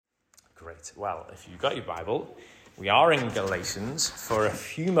Great. Well, if you've got your Bible, we are in Galatians for a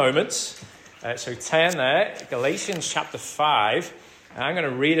few moments. So turn there, Galatians chapter 5. And I'm going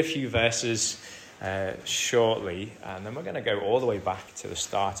to read a few verses shortly, and then we're going to go all the way back to the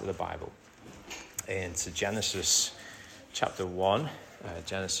start of the Bible, into Genesis chapter 1,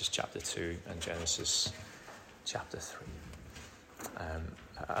 Genesis chapter 2, and Genesis chapter 3.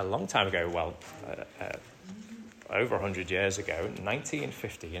 A long time ago, over 100 years ago,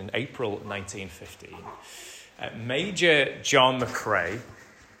 1950, in April 1915, Major John McCrae,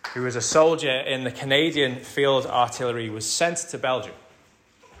 who was a soldier in the Canadian Field Artillery, was sent to Belgium.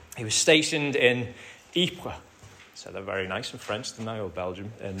 He was stationed in Ypres, so they're very nice and French, didn't they, or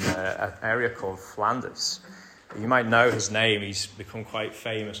Belgium, in an area called Flanders. You might know his name. He's become quite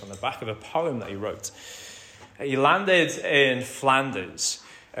famous on the back of a poem that he wrote. He landed in Flanders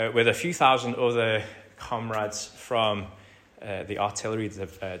with a few thousand other comrades from the artillery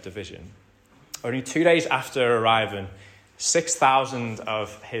division. Only 2 days after arriving, 6,000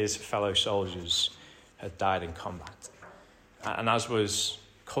 of his fellow soldiers had died in combat. And as was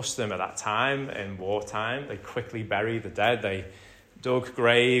custom at that time, in wartime, they quickly buried the dead. They dug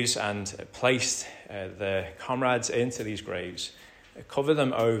graves and placed the comrades into these graves, covered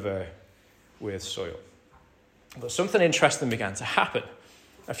them over with soil. But something interesting began to happen.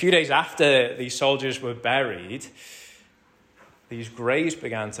 A few days after these soldiers were buried, these graves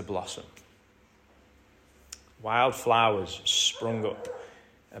began to blossom. Wild flowers sprung up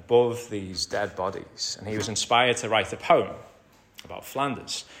above these dead bodies, and he was inspired to write a poem about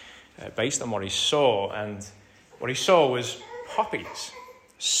Flanders based on what he saw. And what he saw was poppies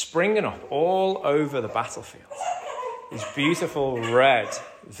springing up all over the battlefield. These beautiful, red,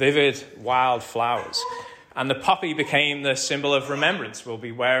 vivid, wild flowers. And the poppy became the symbol of remembrance. We'll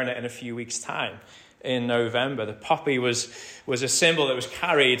be wearing it in a few weeks' time in November. The poppy was a symbol that was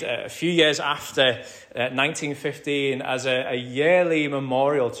carried a few years after 1915 as a yearly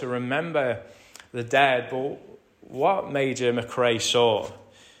memorial to remember the dead. But what Major McCrae saw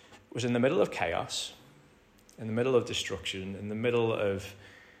was, in the middle of chaos, in the middle of destruction, in the middle of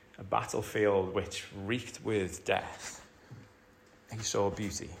a battlefield which reeked with death, he saw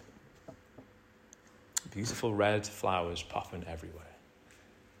beauty. Beautiful red flowers popping everywhere.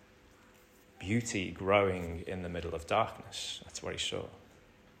 Beauty growing in the middle of darkness. That's what he saw.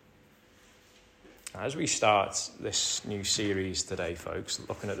 As we start this new series today, folks,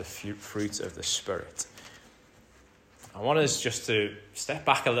 looking at the fruit of the Spirit, I want us just to step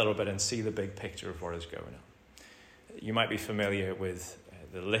back a little bit and see the big picture of what is going on. You might be familiar with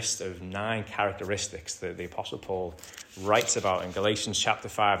the list of 9 characteristics that the Apostle Paul writes about in Galatians chapter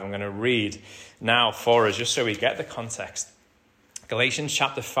 5. I'm going to read now for us, just so we get the context. Galatians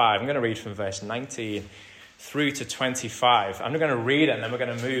chapter 5, I'm going to read from verse 19 through to 25. I'm going to read it, and then we're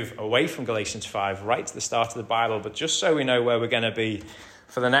going to move away from Galatians 5 right to the start of the Bible. But just so we know where we're going to be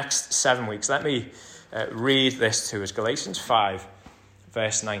for the next 7 weeks, let me read this to us. Galatians 5,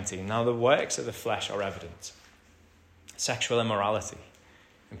 verse 19. Now the works of the flesh are evident: sexual immorality,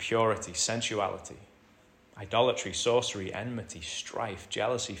 impurity, sensuality, idolatry, sorcery, enmity, strife,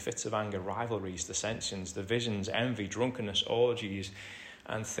 jealousy, fits of anger, rivalries, dissensions, divisions, envy, drunkenness, orgies,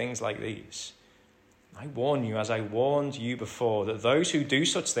 and things like these. I warn you, as I warned you before, that those who do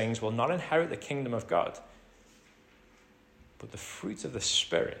such things will not inherit the kingdom of God. But the fruit of the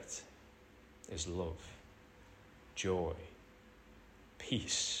Spirit is love, joy,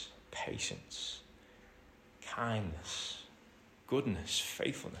 peace, patience, kindness, goodness,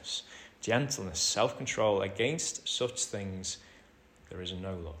 faithfulness, gentleness, self-control. Against such things there is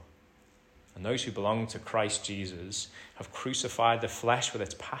no law. And those who belong to Christ Jesus have crucified the flesh with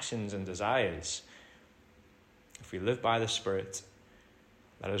its passions and desires. If we live by the Spirit,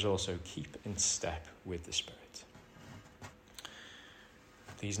 let us also keep in step with the Spirit.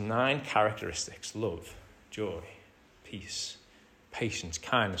 These 9 characteristics: love, joy, peace, patience,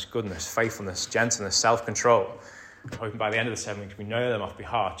 kindness, goodness, faithfulness, gentleness, self-control. Hoping by the end of the 7 weeks we know them off by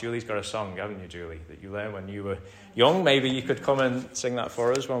heart. Julie's got a song, haven't you, Julie, that you learned when you were young? Maybe you could come and sing that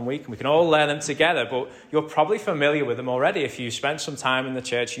for us one week, and we can all learn them together. But you're probably familiar with them already. If you've spent some time in the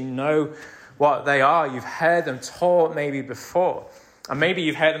church, you know what they are. You've heard them taught maybe before. And maybe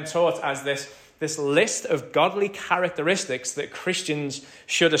you've heard them taught as this list of godly characteristics that Christians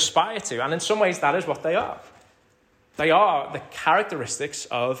should aspire to. And in some ways, that is what they are. They are the characteristics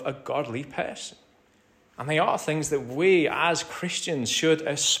of a godly person. And they are things that we as Christians should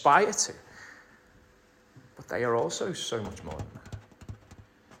aspire to. But they are also so much more than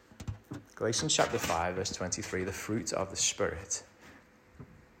that. Galatians chapter 5, verse 23, the fruit of the Spirit.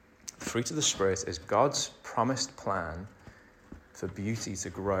 The fruit of the Spirit is God's promised plan for beauty to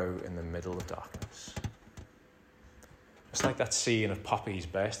grow in the middle of darkness. It's like that scene of poppies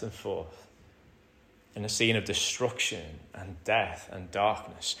bursting forth in a scene of destruction and death and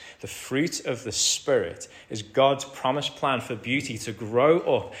darkness. The fruit of the Spirit is God's promised plan for beauty to grow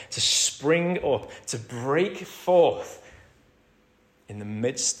up, to spring up, to break forth in the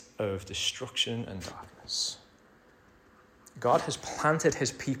midst of destruction and darkness. God has planted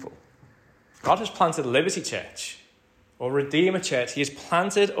his people. God has planted Liberty Church or Redeemer Church. He has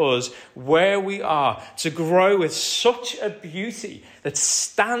planted us where we are to grow with such a beauty that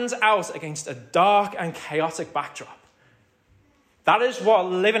stands out against a dark and chaotic backdrop. That is what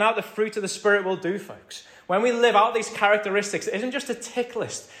living out the fruit of the Spirit will do, folks. When we live out these characteristics, it isn't just a tick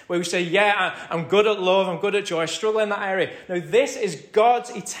list where we say, yeah, I'm good at love, I'm good at joy, I struggle in that area. No, this is God's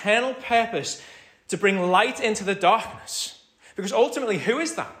eternal purpose to bring light into the darkness. Because ultimately, who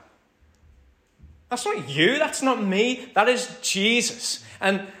is that? That's not you. That's not me. That is Jesus.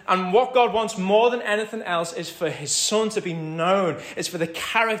 And what God wants more than anything else is for his Son to be known. It's for the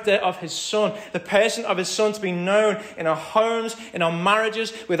character of his Son, the person of his Son to be known in our homes, in our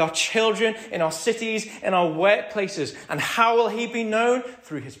marriages, with our children, in our cities, in our workplaces. And how will he be known?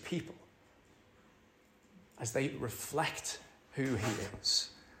 Through his people, as they reflect who he is.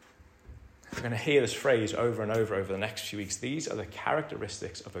 We're going to hear this phrase over and over the next few weeks. These are the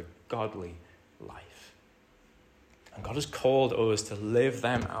characteristics of a godly life. And God has called us to live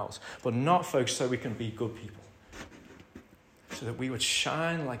them out, but not, folks, so we can be good people, so that we would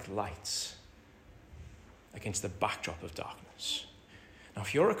shine like lights against the backdrop of darkness. Now,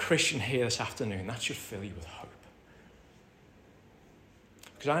 if you're a Christian here this afternoon, that should fill you with hope.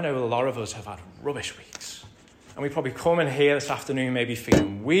 Because I know a lot of us have had rubbish weeks. And we probably come in here this afternoon maybe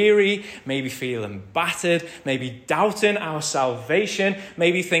feeling weary, maybe feeling battered, maybe doubting our salvation,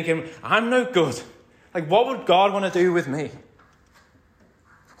 maybe thinking, I'm no good. Like, what would God want to do with me?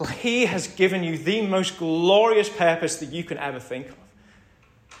 Well, he has given you the most glorious purpose that you can ever think of.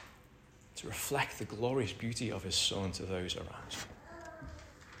 To reflect the glorious beauty of his Son to those around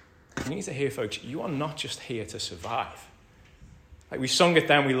you. You need to hear, folks, you are not just here to survive. Like we sung it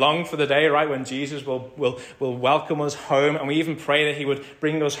then, we long for the day, right, when Jesus will welcome us home. And we even pray that he would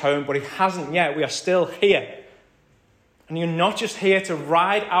bring us home, but he hasn't yet. We are still here. And you're not just here to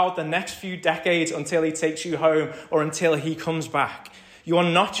ride out the next few decades until he takes you home or until he comes back. You are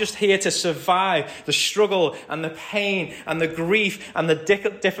not just here to survive the struggle and the pain and the grief and the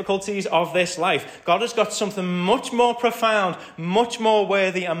difficulties of this life. God has got something much more profound, much more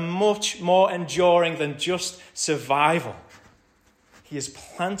worthy, and much more enduring than just survival. He has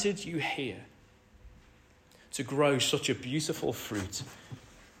planted you here to grow such a beautiful fruit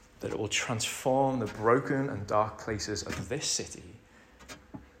that it will transform the broken and dark places of this city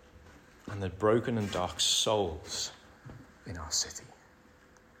and the broken and dark souls in our city.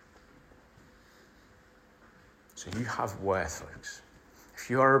 So you have worth, folks. If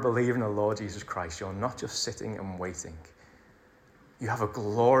you are a believer in the Lord Jesus Christ, you're not just sitting and waiting. You have a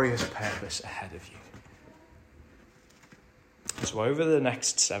glorious purpose ahead of you. So over the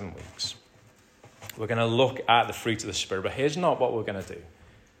next 7 weeks, we're going to look at the fruit of the Spirit. But here's not what we're going to do.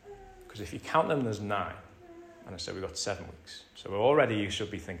 Because if you count them, there's 9. And I said we've got 7 weeks. So already you should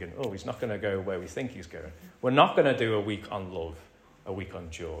be thinking, oh, he's not going to go where we think he's going. We're not going to do a week on love, a week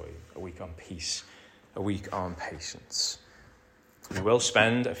on joy, a week on peace, a week on patience. We will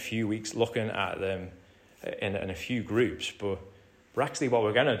spend a few weeks looking at them in a few groups. But actually what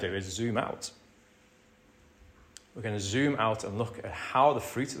we're going to do is zoom out. We're going to zoom out and look at how the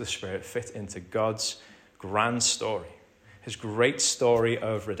fruit of the Spirit fit into God's grand story, his great story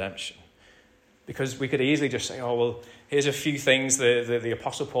of redemption. Because we could easily just say, oh, well, here's a few things the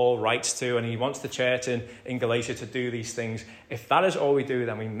Apostle Paul writes to, and he wants the church in Galatia to do these things. If that is all we do,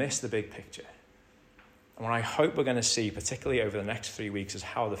 then we miss the big picture. And what I hope we're going to see, particularly over the next 3 weeks, is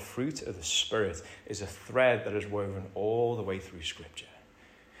how the fruit of the Spirit is a thread that is woven all the way through Scripture.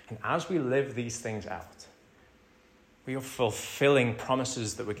 And as we live these things out, we are fulfilling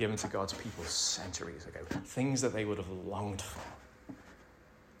promises that were given to God's people centuries ago, things that they would have longed for.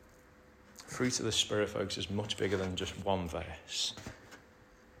 Fruit of the Spirit, folks, is much bigger than just one verse.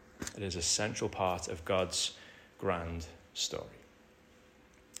 It is a central part of God's grand story.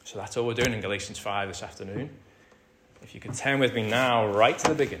 So that's all we're doing in Galatians 5 this afternoon. If you can turn with me now right to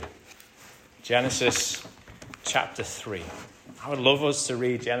the beginning. Genesis chapter 3. I would love us to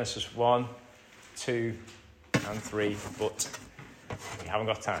read Genesis 1, 2, and 3, but we haven't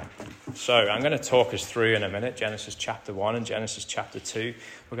got time. So I'm going to talk us through in a minute, Genesis chapter 1 and Genesis chapter 2.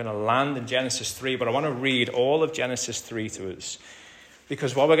 We're going to land in Genesis 3, but I want to read all of Genesis 3 to us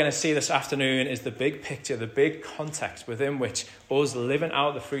Because what we're going to see this afternoon is the big picture, the big context within which us living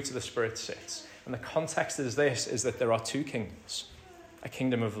out the fruit of the Spirit sits. And the context is this, is that there are two kingdoms. A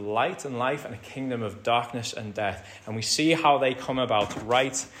kingdom of light and life and a kingdom of darkness and death. And we see how they come about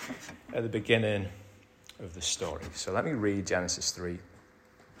right at the beginning of the story. So let me read Genesis 3.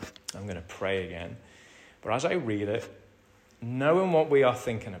 I'm going to pray again. But as I read it, knowing what we are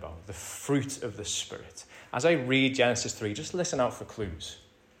thinking about, the fruit of the Spirit, as I read Genesis 3, just listen out for clues.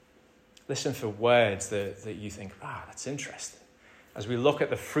 Listen for words that you think, that's interesting. As we look at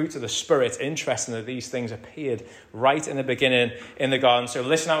the fruit of the Spirit, interesting that these things appeared right in the beginning in the garden. So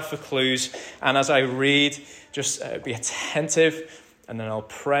listen out for clues. And as I read, just be attentive, and then I'll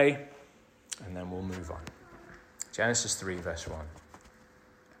pray, and then we'll move on. Genesis 3, verse 1.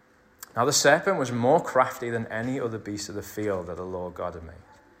 Now the serpent was more crafty than any other beast of the field that the Lord God had made.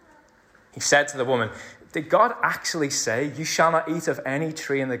 He said to the woman, "Did God actually say, 'You shall not eat of any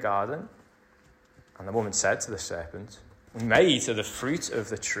tree in the garden'?" And the woman said to the serpent, "We may eat of the fruit of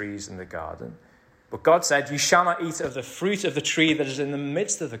the trees in the garden. But God said, 'You shall not eat of the fruit of the tree that is in the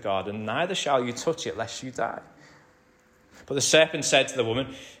midst of the garden, neither shall you touch it, lest you die.' But the serpent said to the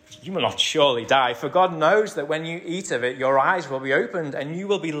woman, 'You will not surely die, for God knows that when you eat of it, your eyes will be opened, and you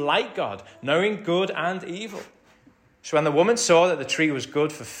will be like God, knowing good and evil.' So when the woman saw that the tree was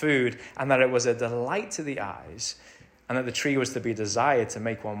good for food, and that it was a delight to the eyes, and that the tree was to be desired to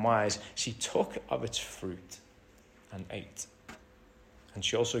make one wise, she took of its fruit and ate. And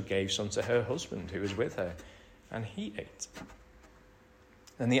she also gave some to her husband who was with her, and he ate.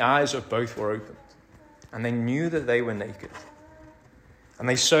 Then the eyes of both were opened, and they knew that they were naked. And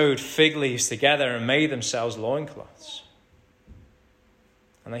they sewed fig leaves together and made themselves loincloths.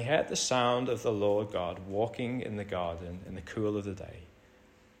 And they heard the sound of the Lord God walking in the garden in the cool of the day.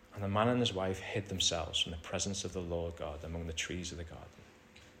 And the man and his wife hid themselves from the presence of the Lord God among the trees of the garden.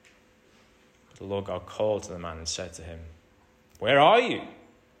 But the Lord God called to the man and said to him, 'Where are you?'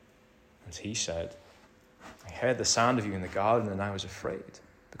 And he said, 'I heard the sound of you in the garden, and I was afraid,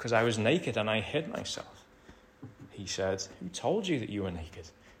 because I was naked and I hid myself.' He said, 'Who told you that you were naked?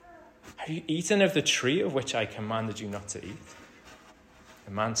 Have you eaten of the tree of which I commanded you not to eat?'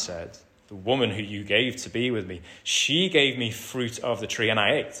 The man said, 'The woman who you gave to be with me, she gave me fruit of the tree, and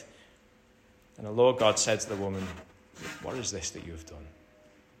I ate.' And the Lord God said to the woman, 'What is this that you have done?'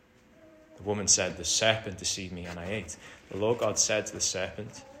 The woman said, 'The serpent deceived me, and I ate.' The Lord God said to the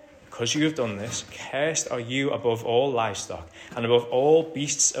serpent, 'Because you have done this, cursed are you above all livestock, and above all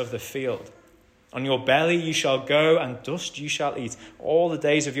beasts of the field. On your belly you shall go, and dust you shall eat all the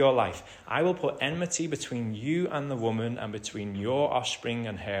days of your life. I will put enmity between you and the woman, and between your offspring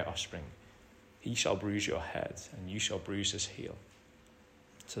and her offspring. He shall bruise your head, and you shall bruise his heel.'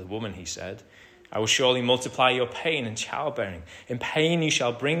 To the woman he said, 'I will surely multiply your pain in childbearing. In pain you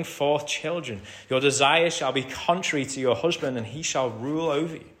shall bring forth children. Your desire shall be contrary to your husband, and he shall rule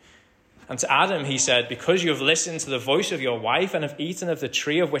over you.' And to Adam he said, 'Because you have listened to the voice of your wife, and have eaten of the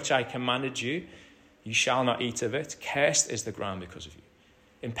tree of which I commanded you, you shall not eat of it. Cursed is the ground because of you.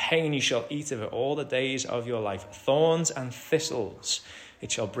 In pain you shall eat of it all the days of your life. Thorns and thistles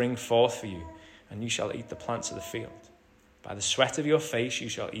it shall bring forth for you, and you shall eat the plants of the field. By the sweat of your face you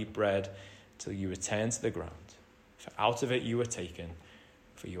shall eat bread till you return to the ground. For out of it you were taken,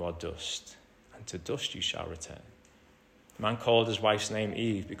 for you are dust, and to dust you shall return.' The man called his wife's name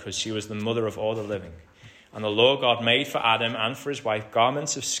Eve, because she was the mother of all the living. And the Lord God made for Adam and for his wife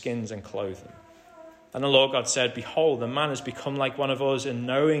garments of skins and clothed them. And the Lord God said, 'Behold, the man has become like one of us in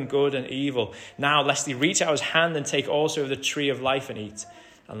knowing good and evil. Now, lest he reach out his hand and take also of the tree of life and eat,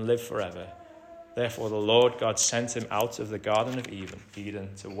 and live forever.' Therefore the Lord God sent him out of the Garden of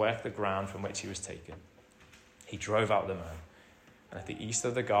Eden to work the ground from which he was taken. He drove out the man, and at the east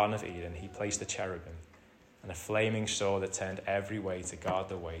of the Garden of Eden he placed a cherubim and a flaming sword that turned every way to guard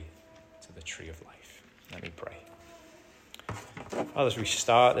the way to the tree of life." Let me pray. Father, as we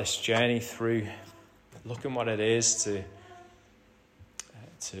start this journey through looking what it is to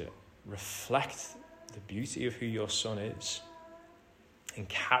reflect the beauty of who your Son is, in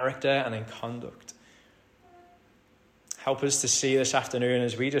character and in conduct. Help us to see this afternoon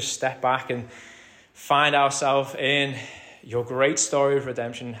as we just step back and find ourselves in your great story of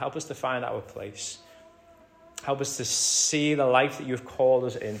redemption. Help us to find our place. Help us to see the life that you've called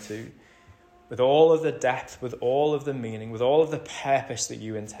us into, with all of the depth, with all of the meaning, with all of the purpose that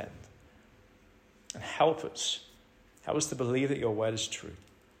you intend. And help us to believe that your word is true.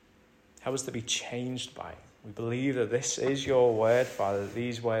 Help us to be changed by it. We believe that this is your word, Father, that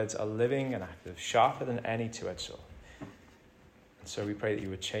these words are living and active, sharper than any two-edged sword. And so we pray that you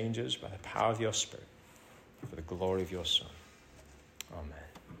would change us by the power of your Spirit, for the glory of your Son. Amen.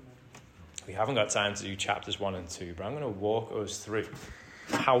 We haven't got time to do chapters 1 and 2, but I'm going to walk us through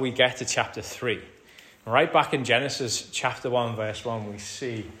how we get to chapter 3. Right back in Genesis chapter 1, verse 1, we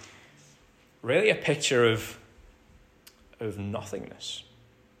see really a picture of nothingness.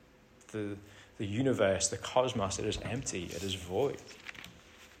 The universe, the cosmos, it is empty, it is void.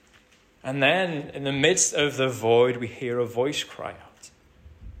 And then, in the midst of the void, we hear a voice cry out,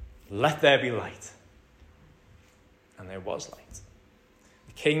 "Let there be light." And there was light.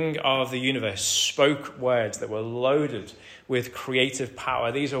 The King of the universe spoke words that were loaded with creative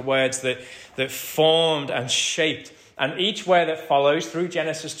power. These are words that formed and shaped. And each word that follows through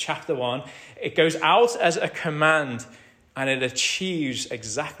Genesis chapter 1, it goes out as a command and it achieves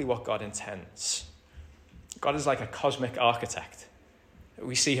exactly what God intends. God is like a cosmic architect.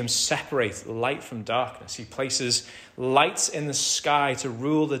 We see him separate light from darkness. He places lights in the sky to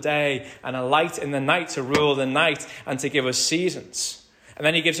rule the day and a light in the night to rule the night and to give us seasons. And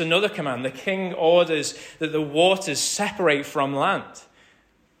then he gives another command. The king orders that the waters separate from land.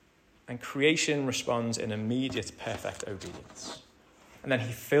 And creation responds in immediate, perfect obedience. And then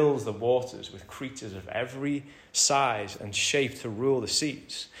he fills the waters with creatures of every size and shape to rule the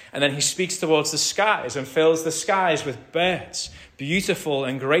seas. And then he speaks towards the skies and fills the skies with birds, beautiful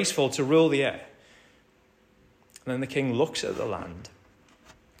and graceful to rule the air. And then the king looks at the land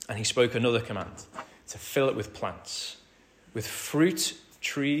and he spoke another command to fill it with plants, with fruit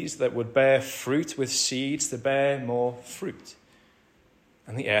trees that would bear fruit, with seeds to bear more fruit.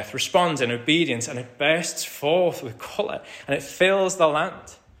 And the earth responds in obedience and it bursts forth with colour and it fills the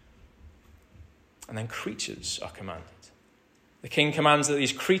land. And then creatures are commanded. The king commands that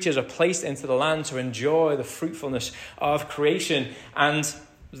these creatures are placed into the land to enjoy the fruitfulness of creation, and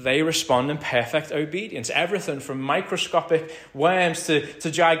they respond in perfect obedience. Everything from microscopic worms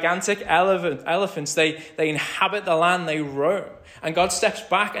to gigantic elephants, they inhabit the land, they roam. And God steps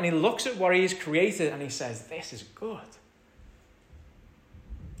back and he looks at what he has created and he says, "This is good."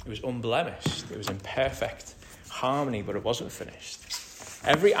 It was unblemished. It was in perfect harmony, but it wasn't finished.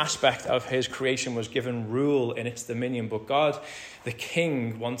 Every aspect of his creation was given rule in its dominion, but God, the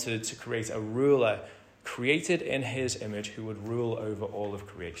king, wanted to create a ruler created in his image who would rule over all of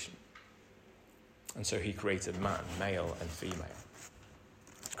creation. And so he created man, male and female,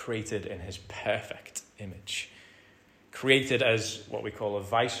 created in his perfect image, created as what we call a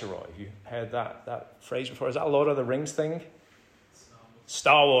viceroy. You heard that phrase before? Is that a Lord of the Rings thing?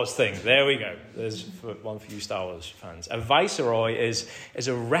 Star Wars thing. There we go. There's one for you Star Wars fans. A viceroy is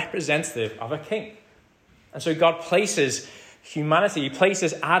a representative of a king. And so God places humanity, he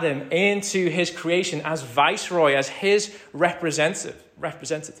places Adam into his creation as viceroy, as his representative.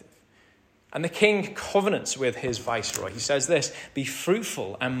 And the king covenants with his viceroy. He says this: "Be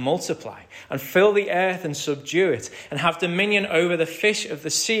fruitful and multiply, and fill the earth and subdue it, and have dominion over the fish of the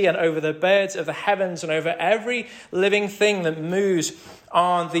sea and over the birds of the heavens and over every living thing that moves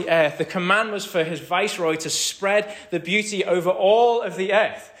on the earth." The command was for his viceroy to spread the beauty over all of the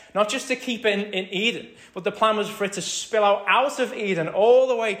earth, not just to keep it in Eden, but the plan was for it to spill out of Eden all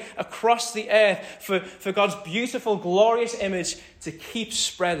the way across the earth, for God's beautiful, glorious image to keep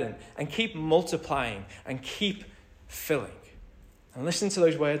spreading and keep multiplying and keep filling. And listen to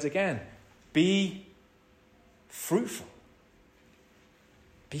those words again. Be fruitful.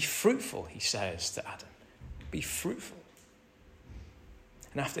 Be fruitful, he says to Adam. Be fruitful.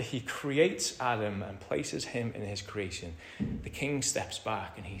 And after he creates Adam and places him in his creation, the king steps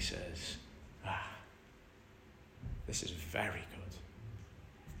back and he says, this is very good.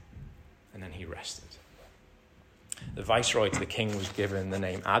 And then he rested. The viceroy to the king was given the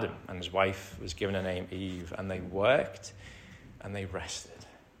name Adam, and his wife was given the name Eve, and they worked and they rested.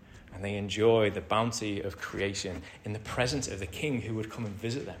 And they enjoyed the bounty of creation in the presence of the king who would come and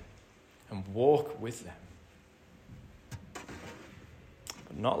visit them and walk with them.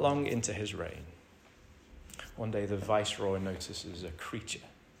 But not long into his reign, one day the viceroy notices a creature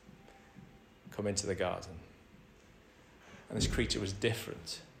come into the garden. And this creature was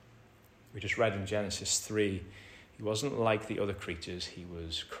different. We just read in Genesis 3, he wasn't like the other creatures, he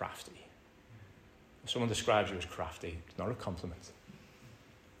was crafty. If someone describes you as crafty, it's not a compliment.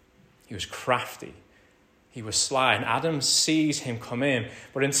 He was crafty. He was sly, and Adam sees him come in.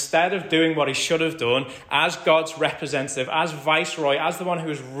 But instead of doing what he should have done as God's representative, as viceroy, as the one who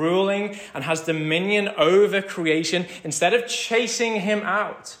is ruling and has dominion over creation, instead of chasing him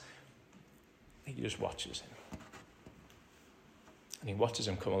out, he just watches him. And he watches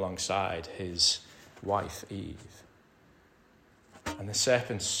him come alongside his wife, Eve. And the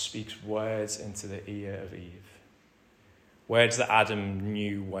serpent speaks words into the ear of Eve. Words that Adam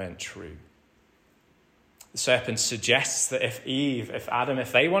knew weren't true. The serpent suggests that if Adam,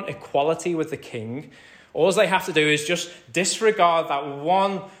 if they want equality with the king, all they have to do is just disregard that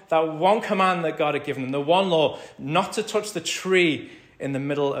one command that God had given them, the one law, not to touch the tree in the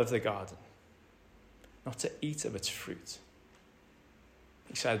middle of the garden, not to eat of its fruit.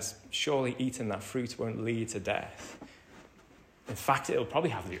 He said, surely eating that fruit won't lead to death. In fact, it'll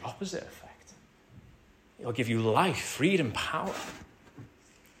probably have the opposite effect. It'll give you life, freedom, power.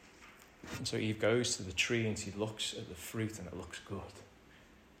 And so Eve goes to the tree and she looks at the fruit and it looks good.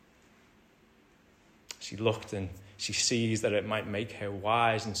 She looked and she sees that it might make her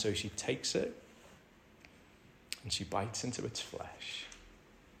wise, and so she takes it and she bites into its flesh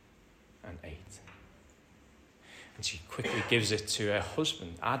and ate. And she quickly gives it to her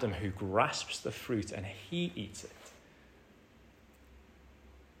husband, Adam, who grasps the fruit and he eats it.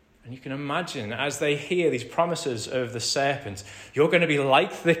 And you can imagine, as they hear these promises of the serpent, you're going to be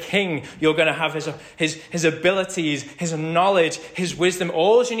like the king. You're going to have his abilities, his knowledge, his wisdom.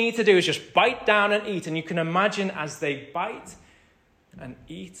 All you need to do is just bite down and eat. And you can imagine as they bite and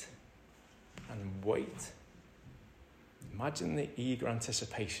eat and wait, imagine the eager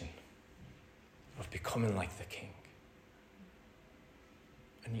anticipation of becoming like the king.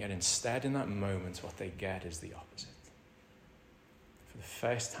 And yet instead, in that moment, what they get is the opposite. For the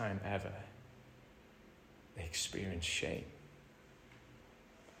first time ever, they experience shame.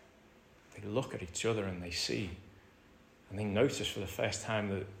 They look at each other and they see, and they notice for the first time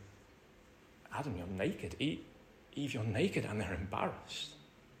that, Adam, you're naked. Eve, you're naked, and they're embarrassed.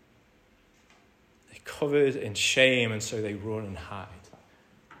 They're covered in shame, and so they run and hide.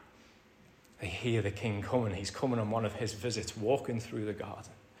 They hear the king coming. He's coming on one of his visits, walking through the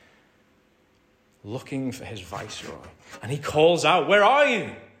garden, looking for his viceroy. And he calls out, "Where are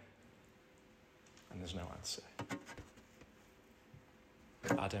you?" And there's no answer.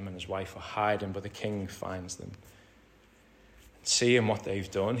 Adam and his wife are hiding, but the king finds them. Seeing what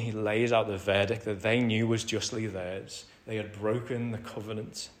they've done, he lays out the verdict that they knew was justly theirs. They had broken the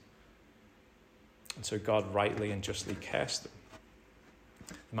covenant. And so God rightly and justly cursed them.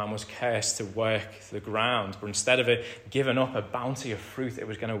 The man was cursed to work the ground, but instead of it giving up a bounty of fruit, it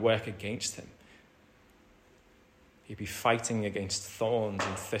was going to work against him. He'd be fighting against thorns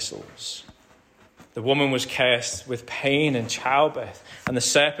and thistles. The woman was cursed with pain and childbirth, and the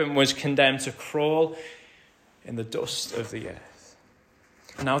serpent was condemned to crawl in the dust of the earth.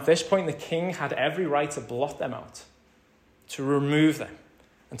 Now at this point, the king had every right to blot them out, to remove them,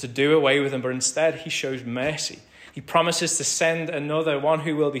 and to do away with them, but instead he shows mercy. He promises to send another, one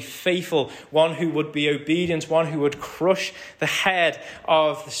who will be faithful, one who would be obedient, one who would crush the head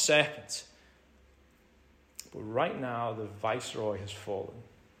of the serpent. But right now, the viceroy has fallen,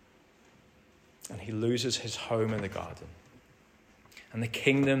 and he loses his home in the garden. And the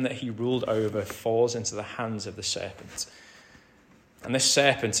kingdom that he ruled over falls into the hands of the serpent. And this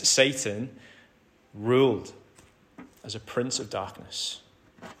serpent, Satan, ruled as a prince of darkness.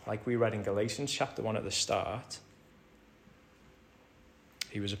 Like we read in Galatians chapter 1 at the start,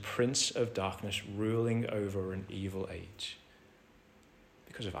 he was a prince of darkness ruling over an evil age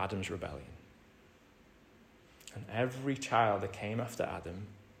because of Adam's rebellion. And every child that came after Adam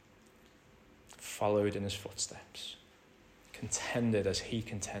followed in his footsteps, contended as he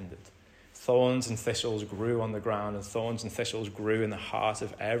contended. Thorns and thistles grew on the ground, and thorns and thistles grew in the heart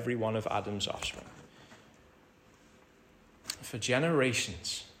of every one of Adam's offspring. For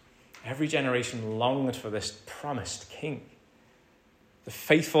generations, every generation longed for this promised king. The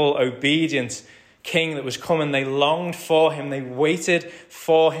faithful, obedient king that was coming. They longed for him. They waited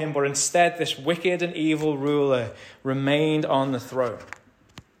for him. But instead, this wicked and evil ruler remained on the throne.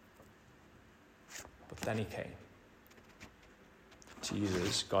 But then he came.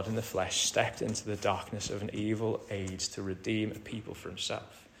 Jesus, God in the flesh, stepped into the darkness of an evil age to redeem a people for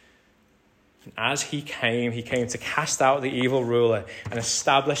himself. And as he came to cast out the evil ruler and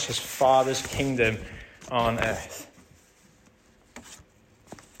establish his Father's kingdom on earth.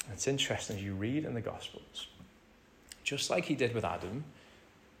 And it's interesting, as you read in the Gospels, just like he did with Adam,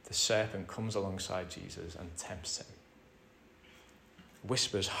 the serpent comes alongside Jesus and tempts him.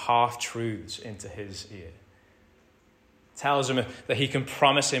 Whispers half-truths into his ear. Tells him that he can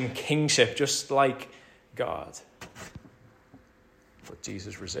promise him kingship just like God. But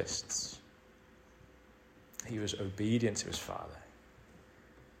Jesus resists. He was obedient to his Father.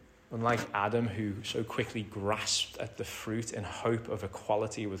 Unlike Adam, who so quickly grasped at the fruit in hope of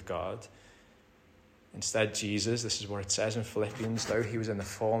equality with God, instead Jesus, this is what it says in Philippians, though he was in the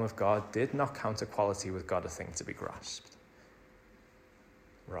form of God, did not count equality with God a thing to be grasped.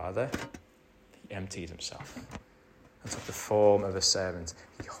 Rather, he emptied himself and took the form of a servant.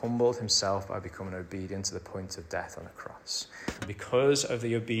 He humbled himself by becoming obedient to the point of death on a cross. And because of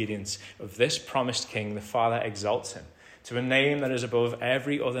the obedience of this promised king, the Father exalts him to a name that is above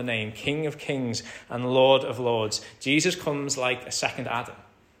every other name, King of kings and Lord of lords. Jesus comes like a second Adam,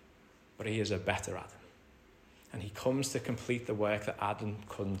 but he is a better Adam. And he comes to complete the work that Adam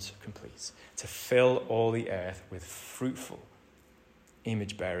couldn't complete, to fill all the earth with fruitful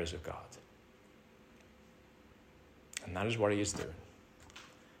image bearers of God. And that is what he is doing.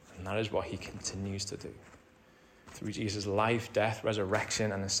 And that is what he continues to do. Through Jesus' life, death,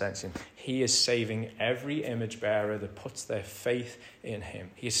 resurrection, and ascension, he is saving every image bearer that puts their faith in him.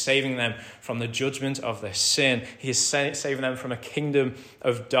 He is saving them from the judgment of their sin. He is saving them from a kingdom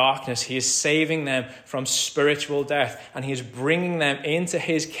of darkness. He is saving them from spiritual death. And he is bringing them into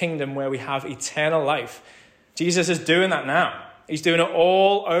his kingdom where we have eternal life. Jesus is doing that now. He's doing it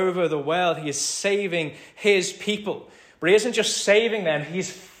all over the world. He is saving his people. But he isn't just saving them, he's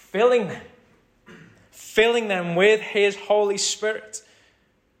filling them with his Holy Spirit.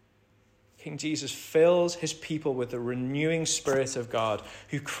 King Jesus fills his people with the renewing Spirit of God,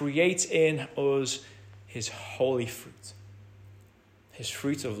 who creates in us his holy fruit. His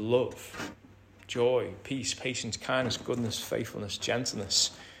fruit of love, joy, peace, patience, kindness, goodness, faithfulness,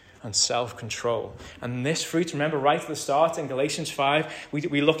 gentleness, and self-control. And this fruit, remember right at the start in Galatians 5,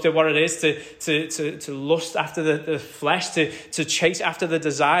 we looked at what it is to lust after the flesh, to chase after the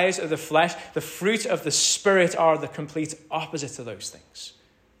desires of the flesh. The fruit of the Spirit are the complete opposite to those things.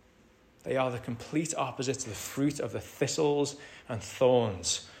 They are the complete opposite to the fruit of the thistles and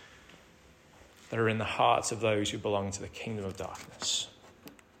thorns that are in the hearts of those who belong to the kingdom of darkness.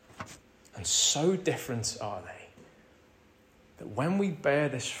 And so different are they, that when we bear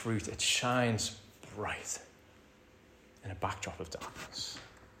this fruit, it shines bright in a backdrop of darkness.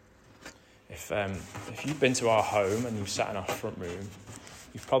 If you've been to our home and you've sat in our front room,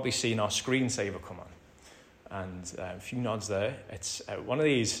 you've probably seen our screensaver come on. And a few nods there. It's one of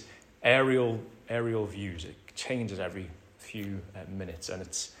these aerial views. It changes every few minutes, and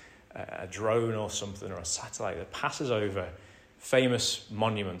it's a drone or something, or a satellite that passes over famous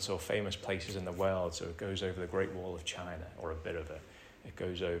monuments or famous places in the world. So it goes over the Great Wall of China, or a bit of it. It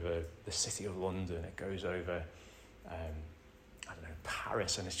goes over the City of London. It goes over,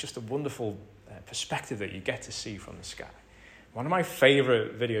 Paris. And it's just a wonderful perspective that you get to see from the sky. One of my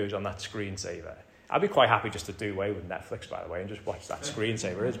favourite videos on that screensaver, I'd be quite happy just to do away with Netflix, by the way, and just watch that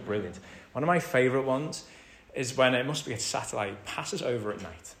screensaver. It's brilliant. One of my favourite ones is when it must be a satellite passes over at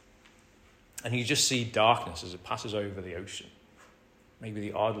night, and you just see darkness as it passes over the ocean. Maybe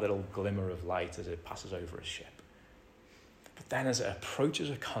the odd little glimmer of light as it passes over a ship. But then as it approaches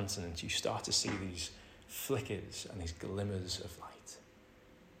a continent, you start to see these flickers and these glimmers of light.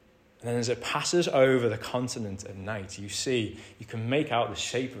 And then as it passes over the continent at night, you can make out the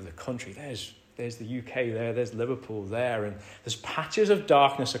shape of the country. There's the UK there, there's Liverpool there, and there's patches of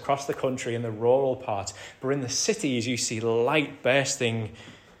darkness across the country in the rural parts. But in the cities, you see light bursting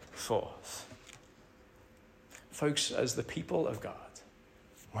forth. Folks, as the people of God,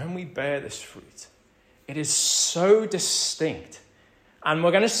 when we bear this fruit, it is so distinct. And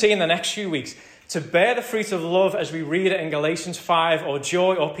we're going to see in the next few weeks, to bear the fruit of love as we read it in Galatians 5, or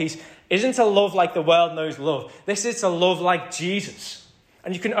joy or peace, isn't a love like the world knows love. This is a love like Jesus.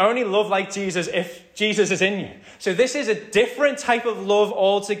 And you can only love like Jesus if Jesus is in you. So this is a different type of love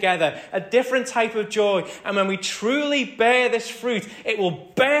altogether, a different type of joy. And when we truly bear this fruit, it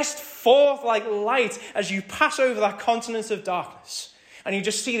will burst forth like light as you pass over that continent of darkness. And you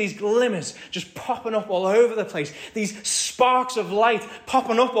just see these glimmers just popping up all over the place. These sparks of light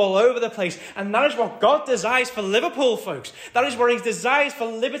popping up all over the place. And that is what God desires for Liverpool, folks. That is what he desires for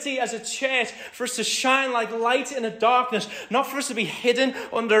Liberty as a church, for us to shine like light in the darkness. Not for us to be hidden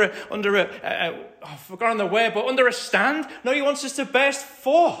under I've forgotten the word, but under a stand. No, he wants us to burst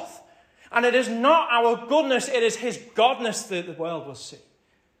forth. And it is not our goodness, it is his godness that the world will see.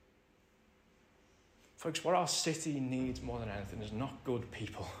 Folks, what our city needs more than anything is not good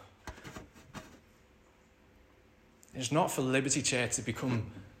people. It's not for Liberty Church to become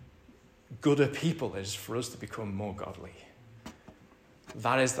gooder people. It is for us to become more godly.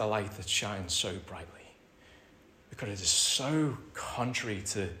 That is the light that shines so brightly. Because it is so contrary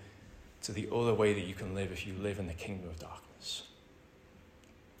to the other way that you can live if you live in the kingdom of darkness.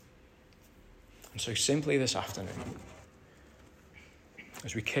 And so simply this afternoon,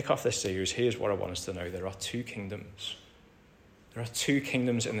 as we kick off this series, here's what I want us to know. There are two kingdoms. There are two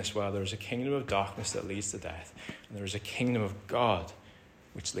kingdoms in this world. There is a kingdom of darkness that leads to death, and there is a kingdom of God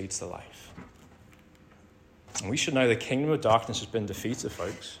which leads to life. And we should know the kingdom of darkness has been defeated,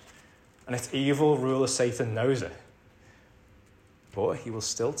 folks. And its evil ruler, Satan, knows it. but he will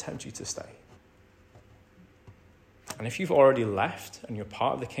still tempt you to stay. And if you've already left and you're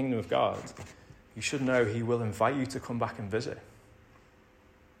part of the kingdom of God, you should know he will invite you to come back and visit.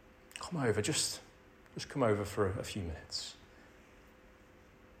 Come over, just come over for a few minutes.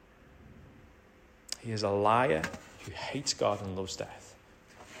 He is a liar who hates God and loves death.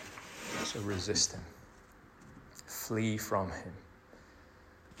 So resist him. Flee from him.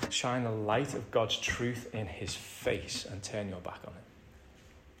 Shine the light of God's truth in his face and turn your back on him.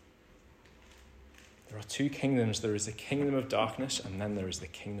 There are two kingdoms. There is the kingdom of darkness, and then there is the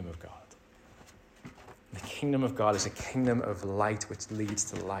kingdom of God. The kingdom of God is a kingdom of light which leads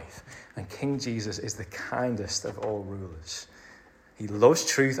to life. And King Jesus is the kindest of all rulers. He loves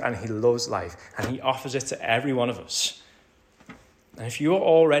truth and he loves life, and he offers it to every one of us. And if you are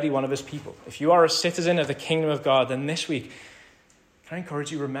already one of his people, if you are a citizen of the kingdom of God, then this week, can I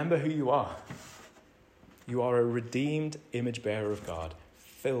encourage you, remember who you are. You are a redeemed image bearer of God,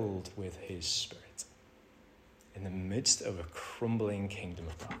 filled with his Spirit, in the midst of a crumbling kingdom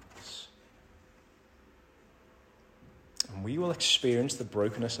of darkness. And we will experience the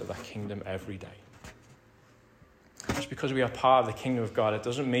brokenness of that kingdom every day. Just because we are part of the kingdom of God, it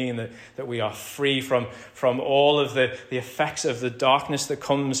doesn't mean that we are free from all of the effects of the darkness that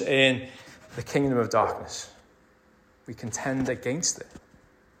comes in the kingdom of darkness. We contend against it.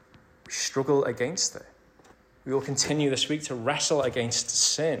 We struggle against it. We will continue this week to wrestle against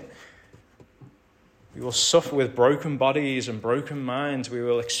sin. We will suffer with broken bodies and broken minds. We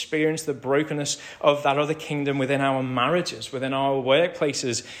will experience the brokenness of that other kingdom within our marriages, within our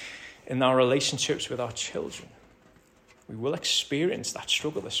workplaces, in our relationships with our children. We will experience that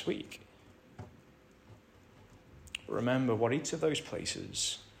struggle this week. But remember what each of those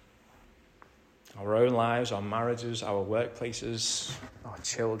places, our own lives, our marriages, our workplaces, our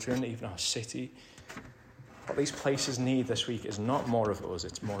children, even our city, what these places need this week is not more of us,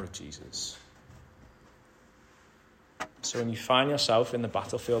 it's more of Jesus. So when you find yourself in the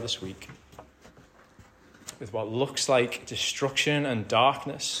battlefield this week, with what looks like destruction and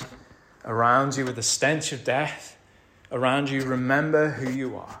darkness around you, with the stench of death around you, remember who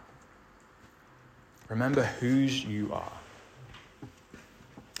you are. Remember whose you are.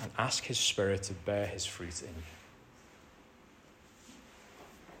 And ask his Spirit to bear his fruit in you.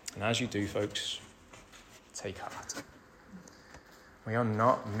 And as you do, folks, take heart. We are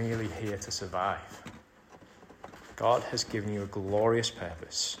not merely here to survive. God has given you a glorious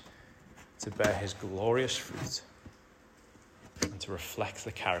purpose to bear his glorious fruit and to reflect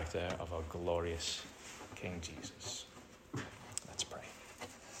the character of our glorious King Jesus. Let's pray.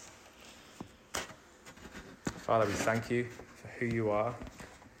 Father, we thank you for who you are.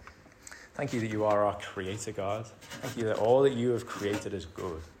 Thank you that you are our creator, God. Thank you that all that you have created is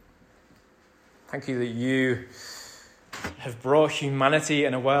good. Thank you that you have brought humanity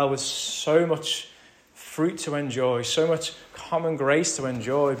in a world with so much fruit to enjoy, so much common grace to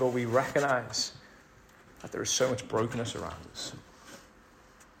enjoy, but we recognize that there is so much brokenness around us.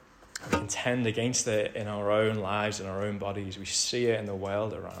 We contend against it in our own lives, in our own bodies. We see it in the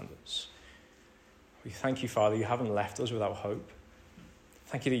world around us. We thank you, Father, you haven't left us without hope.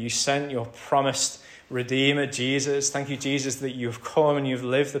 Thank you that you sent your promised Redeemer, Jesus. Thank you, Jesus, that you have come and you've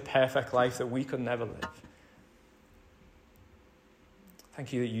lived the perfect life that we could never live.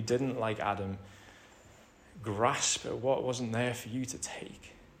 Thank you that you didn't, like Adam, grasp at what wasn't there for you to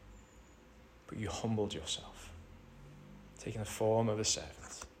take, but you humbled yourself, taking the form of a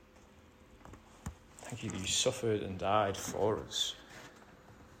servant. Thank you that you suffered and died for us,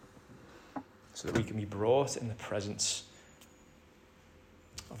 so that we can be brought in the presence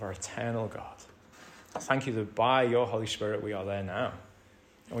of our eternal God. Thank you that by your Holy Spirit we are there now.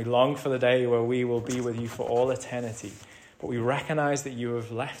 And we long for the day where we will be with you for all eternity. But we recognize that you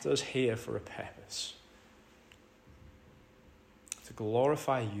have left us here for a purpose. To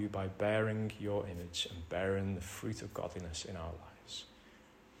glorify you by bearing your image and bearing the fruit of godliness in our lives.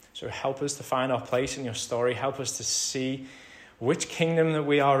 So help us to find our place in your story. Help us to see which kingdom that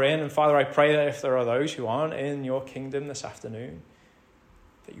we are in. And Father, I pray that if there are those who aren't in your kingdom this afternoon,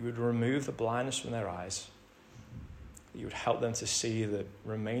 that you would remove the blindness from their eyes. That you would help them to see that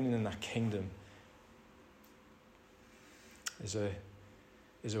remaining in that kingdom is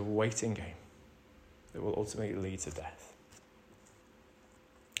a waiting game that will ultimately lead to death.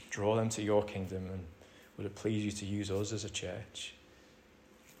 Draw them to your kingdom, and would it please you to use us as a church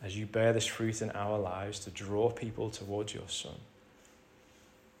as you bear this fruit in our lives to draw people towards your Son.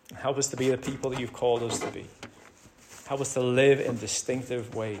 And help us to be the people that you've called us to be. Help us to live in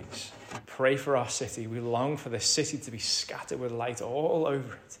distinctive ways. We pray for our city. We long for this city to be scattered with light all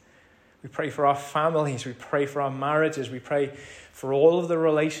over it. We pray for our families. We pray for our marriages. We pray for all of the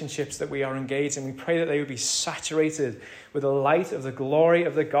relationships that we are engaged in. We pray that they would be saturated with the light of the glory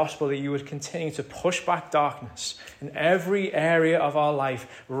of the gospel, that you would continue to push back darkness in every area of our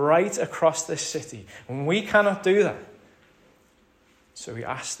life, right across this city. And we cannot do that. So we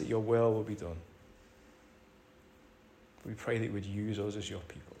ask that your will be done. We pray that you would use us as your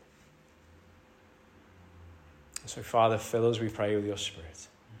people. And so, Father, fill us, we pray, with your Spirit.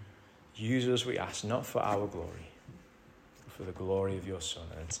 Use us, we ask, not for our glory, but for the glory of your Son.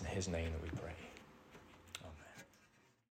 And it's in his name that we pray.